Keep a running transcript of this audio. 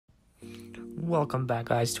Welcome back,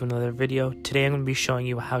 guys, to another video. Today I'm going to be showing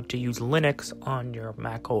you how to use Linux on your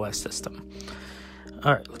macOS system.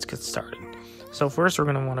 Alright, let's get started. So first we're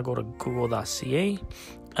going to want to go to google.ca,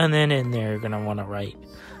 and then in there you're going to want to write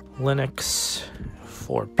Linux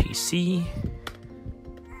for PC.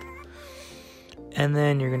 And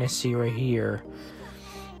then you're going to see right here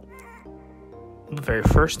the very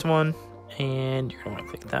first one, and you're going to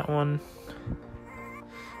want to click that one.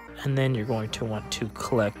 And then you're going to want to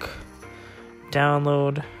click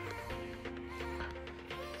download,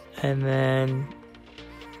 and then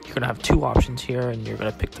you're gonna have two options here, and you're gonna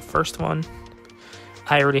pick the first one.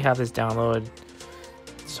 I already have this downloaded,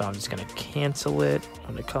 so I'm just gonna cancel it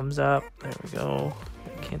when it comes up. There we go,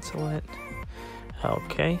 cancel it.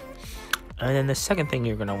 Okay, and then the second thing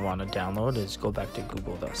you're gonna want to download is go back to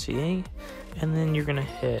google.ca, and then you're gonna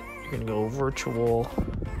go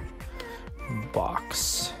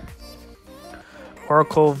VirtualBox.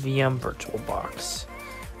 Oracle VM VirtualBox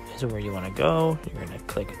is where you want to go. You're going to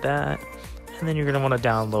click that, and then you're going to want to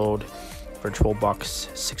download VirtualBox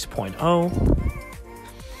 6.0.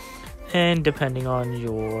 And depending on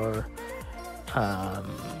your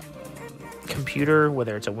computer,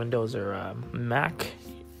 whether it's a Windows or a Mac,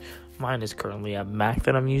 mine is currently a Mac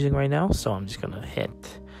that I'm using right now, so I'm just going to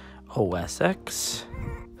hit OS X,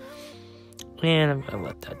 and I'm going to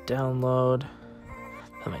let that download.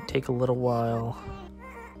 That might take a little while.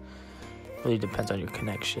 Really depends on your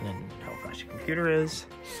connection and how fast your computer is.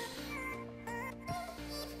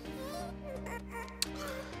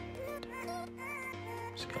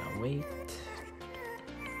 Just gonna wait.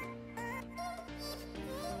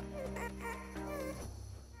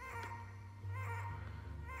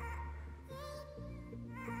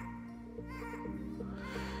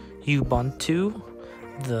 Ubuntu,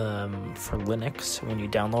 for Linux, when you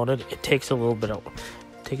download it, it takes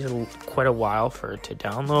quite a while for it to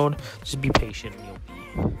download. Just be patient,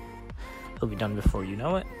 and it'll be done before you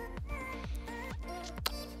know it.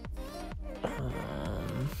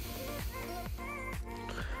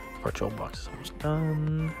 VirtualBox is almost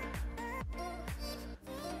done.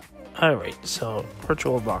 Alright, so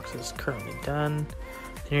VirtualBox is currently done.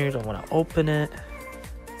 Then you're going to want to open it,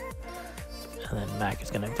 and then Mac is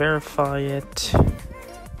going to verify it.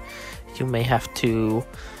 You may have to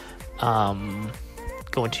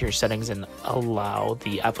go into your settings and allow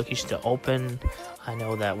the application to open. I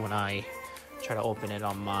know that when I try to open it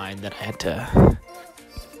on mine, that I had to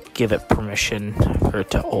give it permission for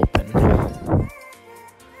it to open.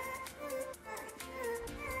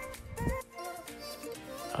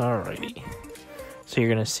 Alrighty, so you're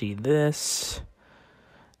gonna see this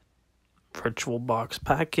VirtualBox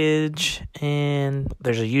package, and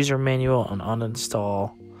there's a user manual, an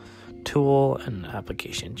uninstall tool, and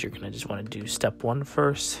applications. You're going to just want to do step one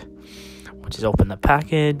first, which is open the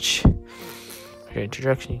package. Your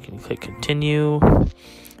introduction, you can click continue.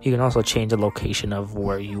 You can also change the location of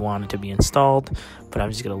where you want it to be installed, but I'm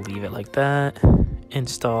just going to leave it like that.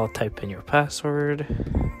 Install, type in your password,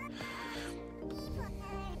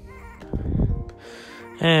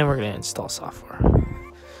 and we're going to install software.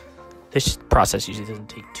 This process usually doesn't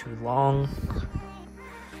take too long.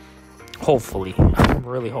 Hopefully, I'm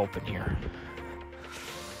really hoping here.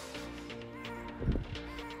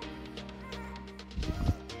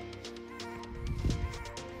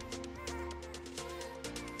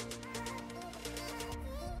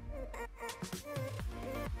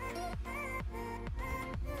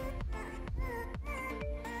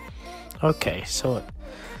 Okay, so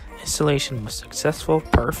installation was successful,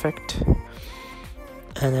 perfect.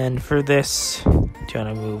 And then for this, do you want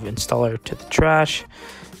to move installer to the trash?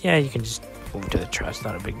 Yeah, you can just move to the trash,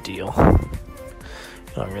 not a big deal. You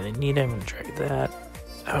don't really need it. I'm going to drag that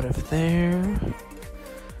out of there.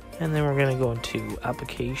 And then we're going to go into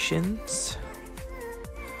applications.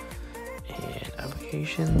 And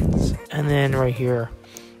applications. And then right here,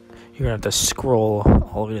 you're going to have to scroll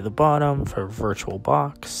all the way to the bottom for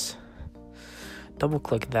VirtualBox. Double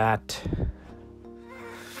click that.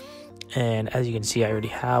 And as you can see, I already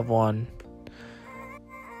have one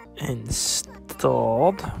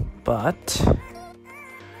installed, but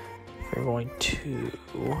we're going to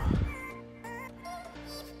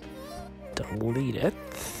delete it.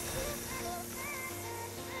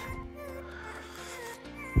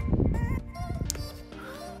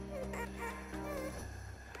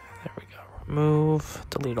 There we go. Remove,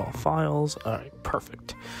 delete all files. All right,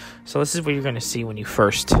 perfect. So this is what you're going to see when you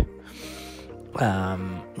first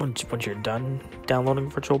once you're done downloading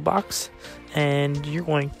VirtualBox, and you're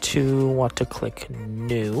going to want to click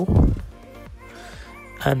new,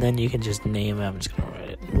 and then you can just name it. I'm just going to write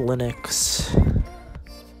it Linux.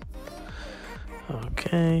 Okay.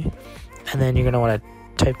 Okay, and then you're gonna want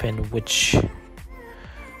to type in which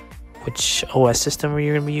OS system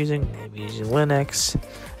you're gonna be using. Maybe using Linux, and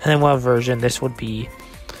then what version. This would be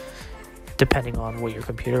depending on what your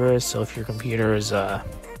computer is. So if your computer is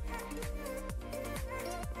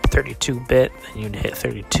 32-bit, then you'd hit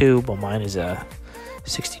 32, but mine is a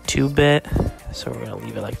 62-bit, so we're gonna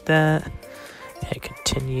leave it like that. Hit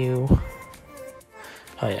continue.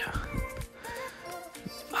 Oh yeah,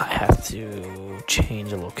 I have to change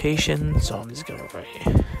the location, so I'm just gonna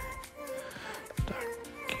write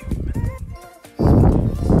document.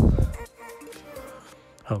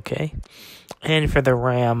 Okay, and for the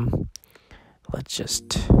RAM, let's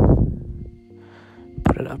just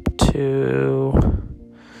put it up to,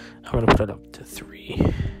 I'm going to put it up to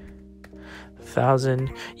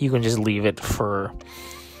 3,000. You can just leave it for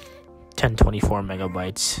 1024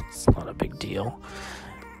 megabytes. It's not a big deal.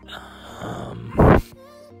 And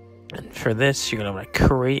for this, you're going to want to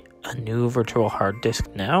create a new virtual hard disk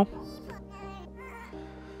now.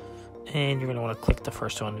 And you're going to want to click the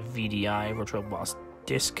first one, VDI, VirtualBox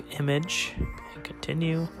disk image, and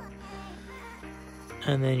continue.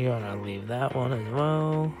 And then you're going to leave that one as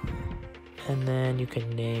well. And then you can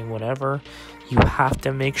name whatever. You have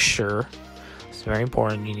to make sure, it's very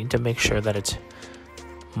important, you need to make sure that it's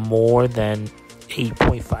more than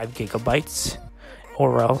 8.5 gigabytes,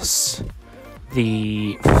 or else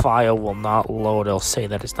the file will not load. It'll say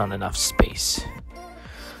that it's not enough space.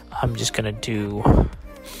 I'm just going to do,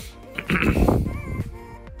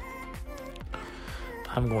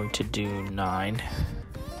 I'm going to do 9.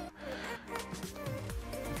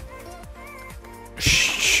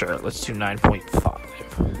 Sure, let's do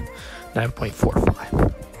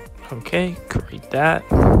 9.45. Okay, create that.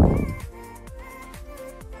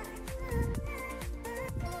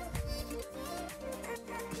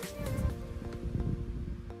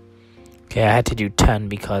 Okay, I had to do 10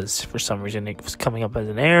 because for some reason it was coming up as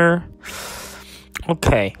an error.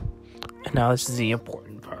 Okay, and now this is the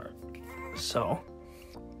important part. So,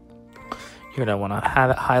 you're going to want to have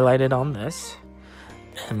it highlighted on this.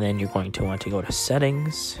 And then you're going to want to go to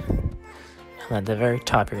settings, and at the very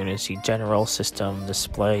top you're going to see general, system,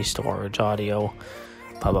 display, storage, audio,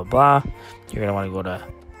 blah blah blah. You're going to want to go to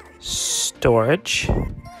storage,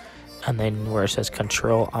 and then where it says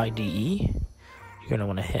control IDE, you're going to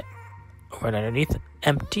want to hit right underneath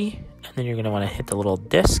empty, and then you're going to want to hit the little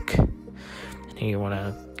disk, and you want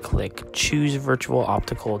to click choose virtual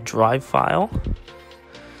optical drive file.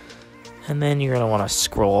 And then you're going to want to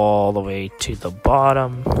scroll all the way to the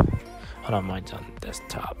bottom. Oh no, mine's on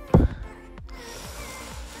desktop. You're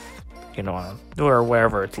going to want to, or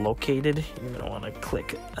wherever it's located, you're going to want to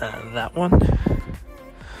click that one.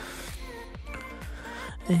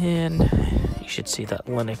 And you should see that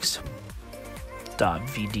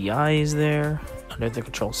Linux.vdi is there under the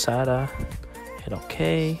control SATA. Hit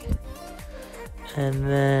OK. And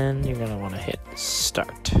then you're going to want to hit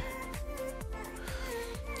start.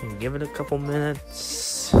 And give it a couple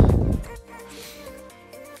minutes. You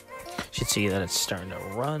should see that it's starting to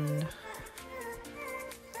run.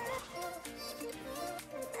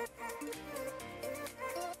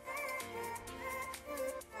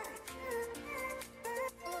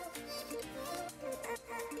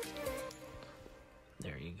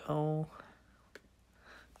 There you go.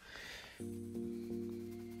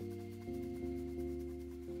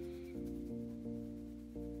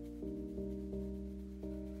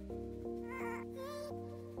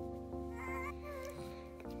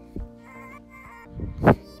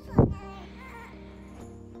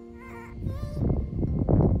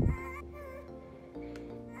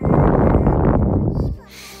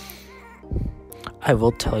 I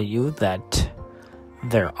will tell you that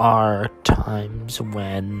there are times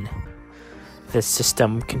when the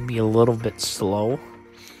system can be a little bit slow,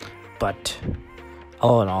 but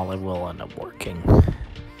all in all, it will end up working,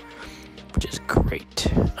 which is great.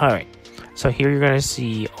 Alright, so here you're going to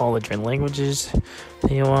see all the different languages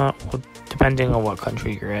that you want. Depending on what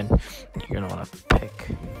country you're in, you're going to want to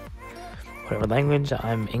pick whatever language.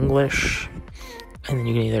 I'm English, and then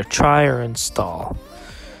you can either try or install.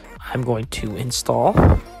 I'm going to install.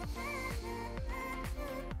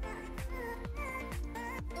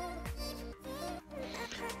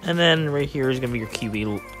 And then right here is going to be your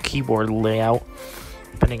keyboard layout,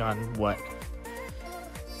 depending on what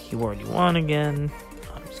keyboard you want again.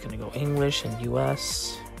 I'm just going to go English and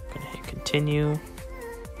US. I'm going to hit continue.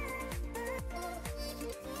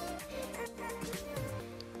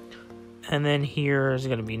 And then here is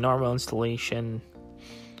going to be normal installation.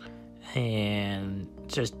 And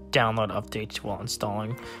just download updates while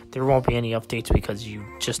installing. There won't be any updates because you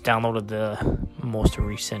just downloaded the most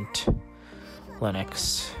recent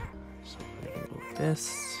Linux. So we're going to move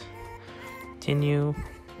this, continue,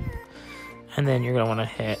 and then you're going to want to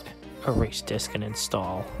hit erase disk and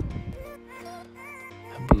install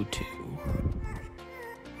Ubuntu.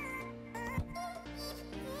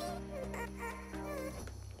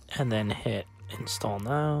 And then hit install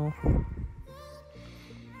now.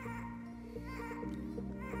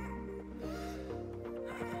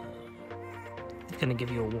 It's going to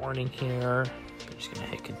give you a warning here. You're just going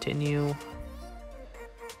to hit continue.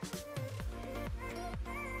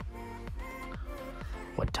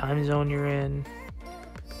 What time zone you're in.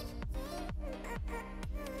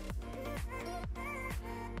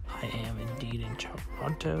 I am indeed in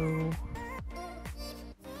Toronto.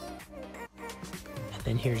 And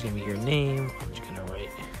then here's going to be your name. I'm just going to write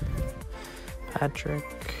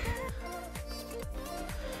Patrick.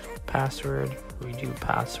 Password. Redo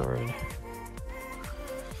password.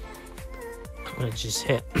 I'm going to just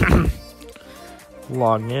hit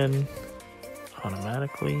log in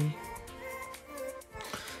automatically.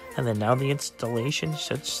 And then now the installation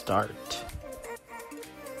should start.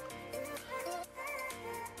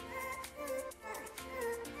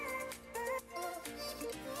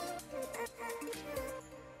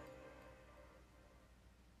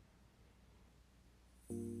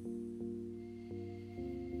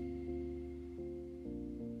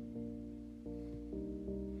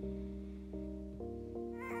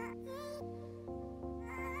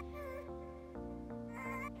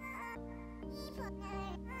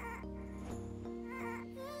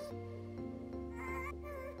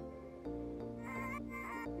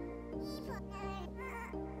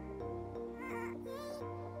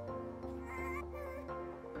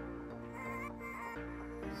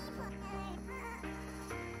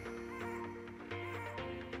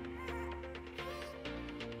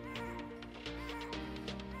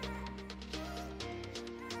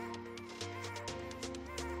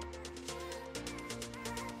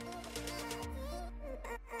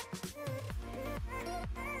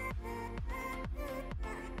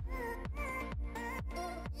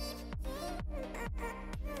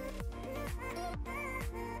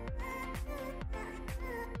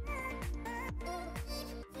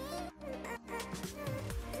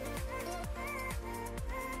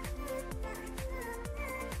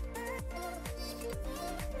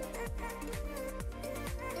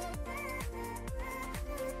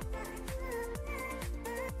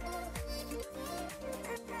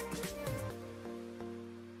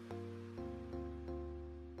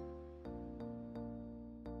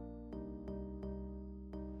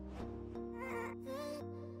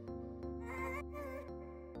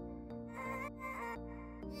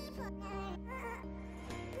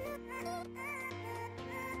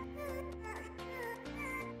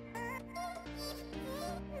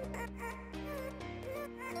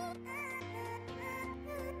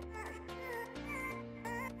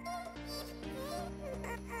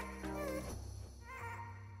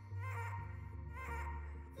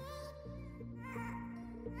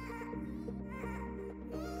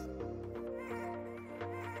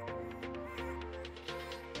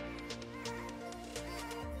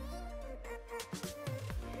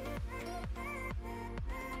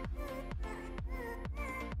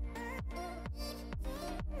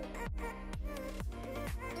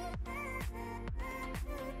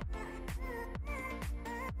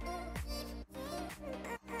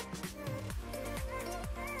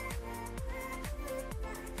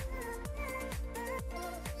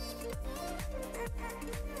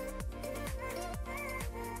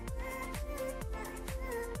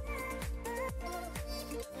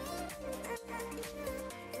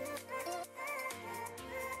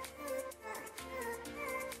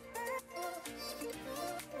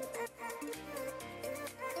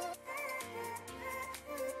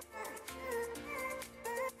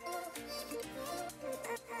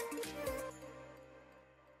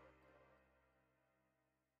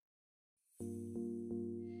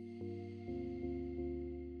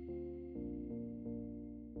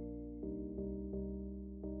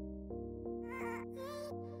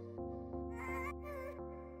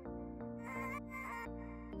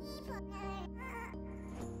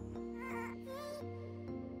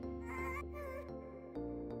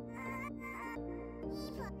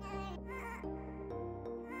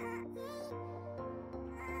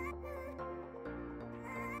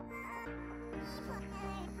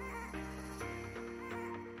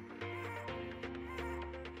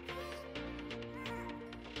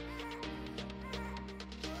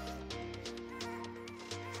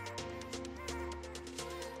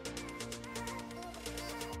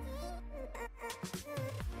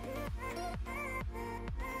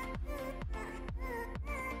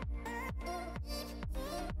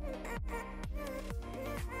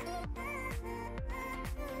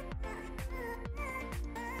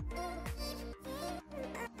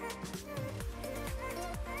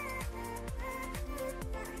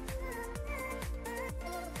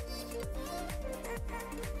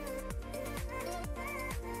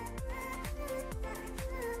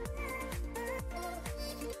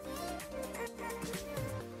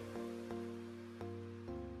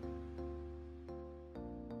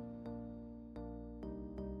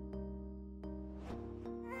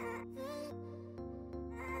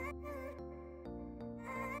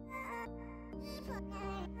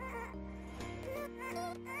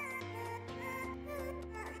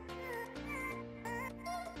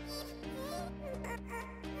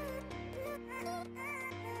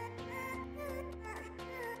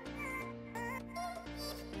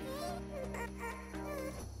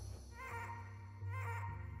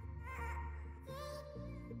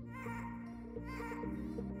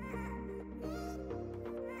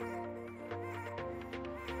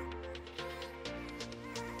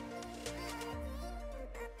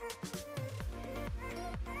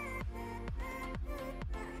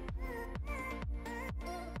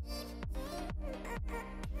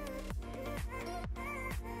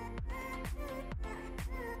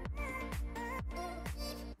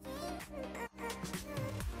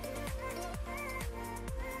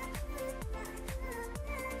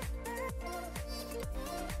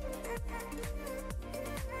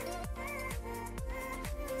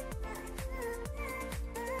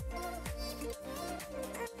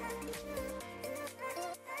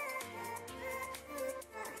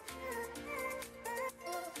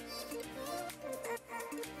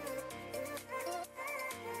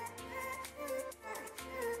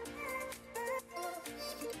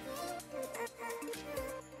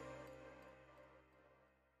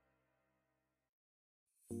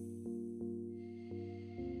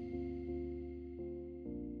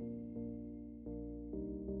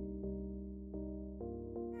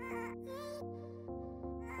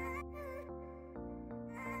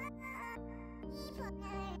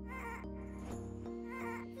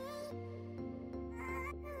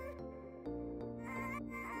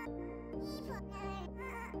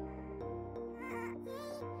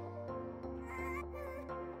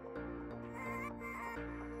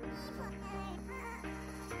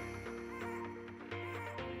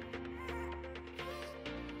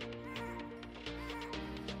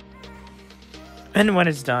 And when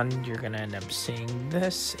it's done, you're going to end up seeing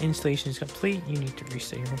this. Installation is complete. You need to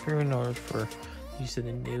reset your computer in order for use of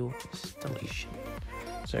the new installation.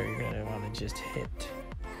 So you're going to want to just hit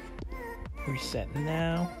reset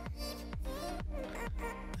now.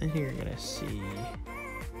 And here you're going to see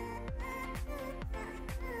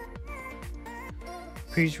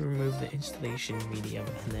please remove the installation medium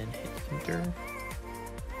and then hit enter.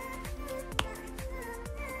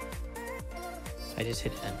 I just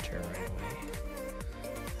hit enter right away.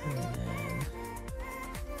 And then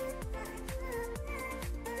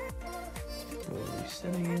we'll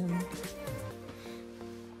reset again.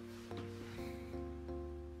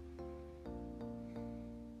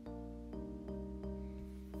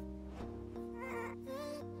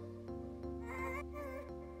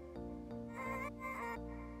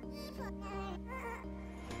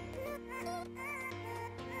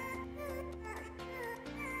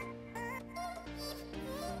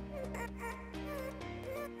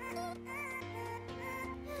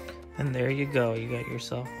 And there you go, you got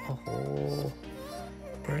yourself a whole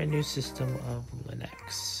brand new system of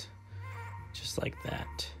Linux. Just like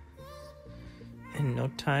that. In no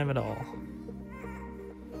time at all.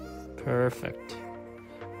 Perfect.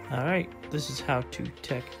 Alright, this is How To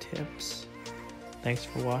Tech Tips. Thanks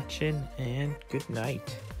for watching and good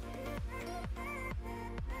night.